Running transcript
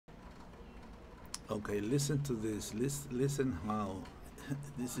Okay, listen to this. Listen how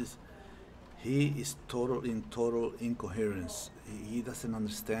this is. He is total incoherence. He doesn't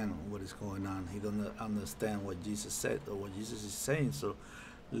understand what is going on. He doesn't understand what Jesus said or what Jesus is saying. So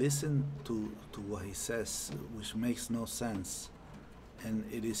listen to what he says, which makes no sense. And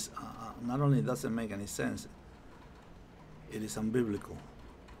it is not only doesn't make any sense, it is unbiblical.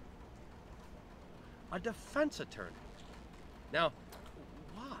 A defense attorney. Now,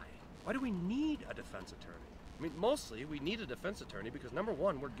 why? Why do we need a defense attorney? I mean, mostly we need a defense attorney because number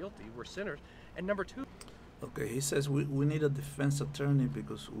one, we're guilty, we're sinners, and number two. Okay, he says we need a defense attorney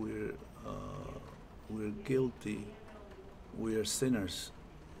because we're guilty, we are sinners.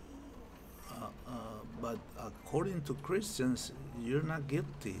 But according to Christians, you're not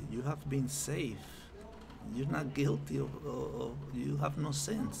guilty. You have been saved. You're not guilty of you have no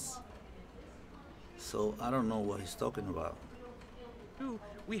sins. So I don't know what he's talking about.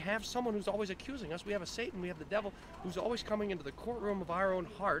 We have someone who's always accusing us. We have a Satan, we have the devil, who's always coming into the courtroom of our own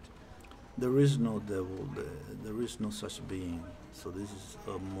heart. There is no devil. There is no such being. So this is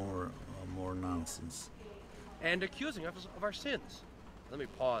more nonsense. And accusing us of our sins. Let me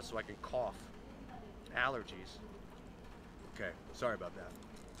pause so I can cough. Allergies. Okay, sorry about that.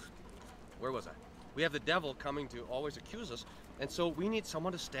 Where was I? We have the devil coming to always accuse us, and so we need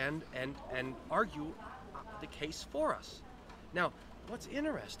someone to stand and argue the case for us. Now, what's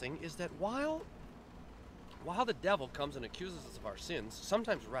interesting is that while the devil comes and accuses us of our sins,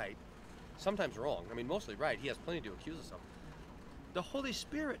 sometimes right, sometimes wrong, I mean mostly right, he has plenty to accuse us of, the Holy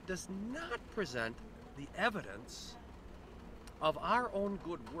Spirit does not present the evidence of our own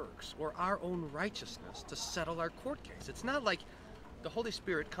good works or our own righteousness to settle our court case. It's not like the Holy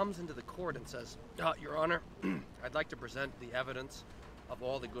Spirit comes into the court and says, Your Honor, I'd like to present the evidence of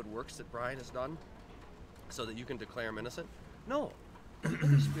all the good works that Brian has done so that you can declare him innocent. No, the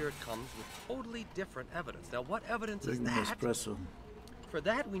Holy Spirit comes with totally different evidence. Now, what evidence is that? Espresso. For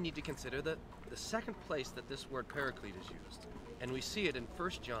that, we need to consider the second place that this word paraclete is used. And we see it in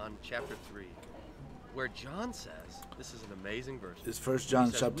 1 John chapter 3. Where John says, this is an amazing verse. It's 1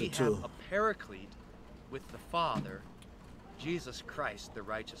 John says, chapter 2. We have a paraclete with the Father, Jesus Christ, the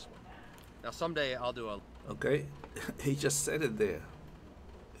righteous one. Now someday I'll do a... Okay, he just said it there.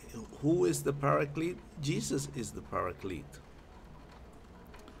 Who is the paraclete? Jesus is the paraclete.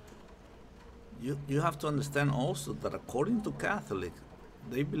 You have to understand also that according to Catholic,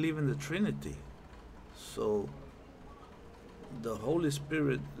 they believe in the Trinity. So the Holy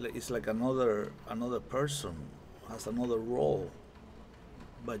Spirit is like another person, has another role.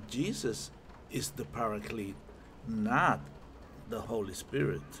 But Jesus is the Paraclete, not the Holy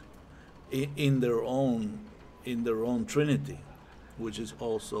Spirit, in their own Trinity, which is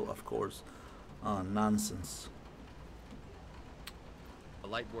also, of course, nonsense. A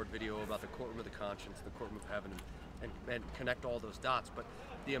lightboard video about the courtroom of the conscience, the courtroom of heaven, and connect all those dots. But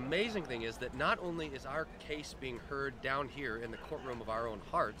the amazing thing is that not only is our case being heard down here in the courtroom of our own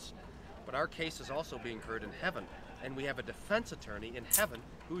hearts, but our case is also being heard in heaven. And we have a defense attorney in heaven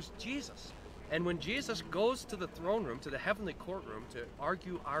who's Jesus. And when Jesus goes to the throne room, to the heavenly courtroom to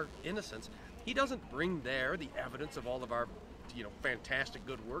argue our innocence, he doesn't bring there the evidence of all of our, fantastic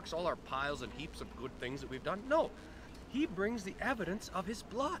good works, all our piles and heaps of good things that we've done. No, he brings the evidence of his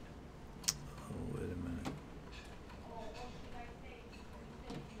blood. Oh, wait a minute.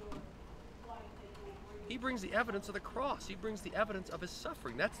 He brings the evidence of the cross. He brings the evidence of his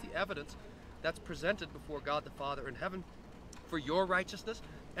suffering. That's the evidence that's presented before God the Father in heaven for your righteousness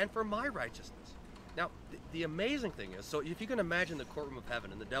and for my righteousness. Now, the amazing thing is, so if you can imagine the courtroom of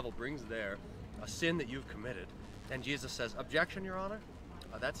heaven and the devil brings there a sin that you've committed, and Jesus says, objection, Your Honor,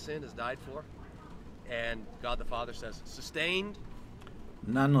 that sin is died for, and God the Father says, sustained.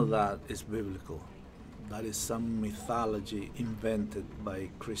 None of that is biblical. That is some mythology invented by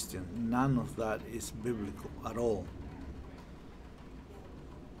Christians. None of that is biblical at all.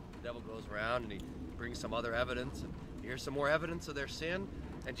 The devil goes around and he brings some other evidence, and here's some more evidence of their sin,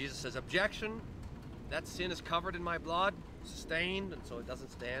 and Jesus says, objection, that sin is covered in my blood, sustained, and so it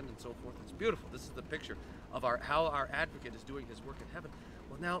doesn't stand, and so forth. It's beautiful. This is the picture of how our advocate is doing his work in heaven.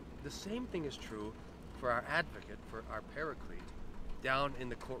 Well, now, the same thing is true for our advocate, for our paraclete, down in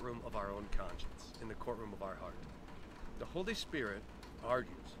the courtroom of our own conscience, in the courtroom of our heart. The Holy Spirit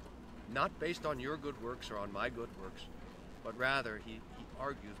argues, not based on your good works or on my good works, but rather he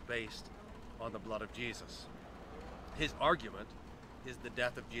argues based on the blood of Jesus. His argument is the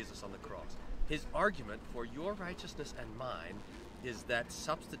death of Jesus on the cross. His argument for your righteousness and mine is that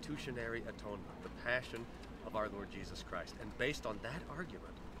substitutionary atonement, the passion of our Lord Jesus Christ. And based on that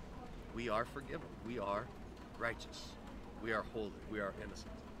argument, we are forgiven. We are righteous. We are holy. We are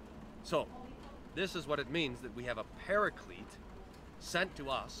innocent. So, This is what it means that we have a Paraclete sent to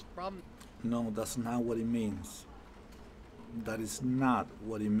us from. No, that's not what it means. That is not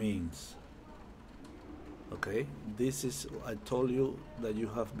what it means. Okay, this is, I told you that you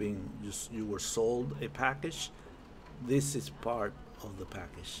have been, you were sold a package. This is part of the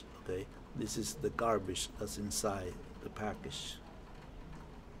package. Okay, this is the garbage that's inside the package.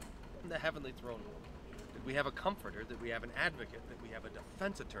 The heavenly throne room. That we have a comforter, that we have an advocate, that we have a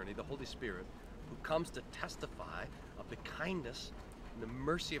defense attorney, the Holy Spirit, who comes to testify of the kindness and the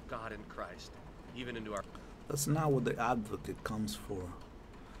mercy of God in Christ, even into our. That's not what the advocate comes for.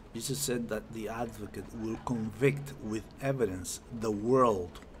 Jesus said that the advocate will convict with evidence the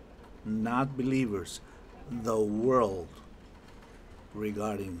world, not believers, the world,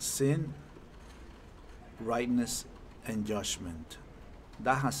 regarding sin, rightness, and judgment.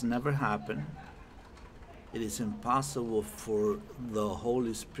 That has never happened. It is impossible for the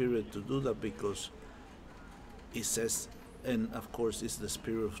Holy Spirit to do that, because it says, and of course it's the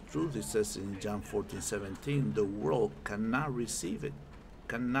Spirit of truth, it says in John 14:17, the world cannot receive it,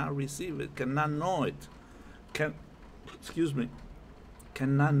 cannot know it,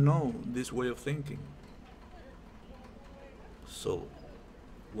 cannot know this way of thinking. So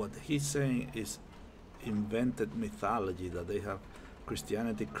what he's saying is invented mythology that they have.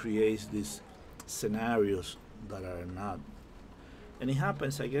 Christianity creates these scenarios that are not. And it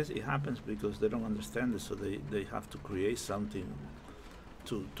happens, I guess it happens because they don't understand it, so they have to create something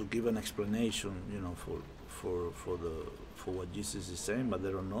to give an explanation, for what Jesus is saying, but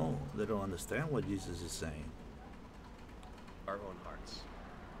they don't know, they don't understand what Jesus is saying. Our own hearts.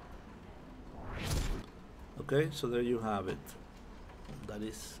 Okay, so there you have it. That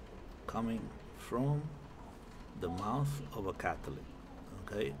is coming from the mouth of a Catholic.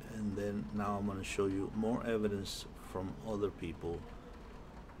 Okay, and then now I'm going to show you more evidence from other people,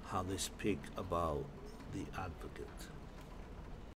 how they speak about the advocate.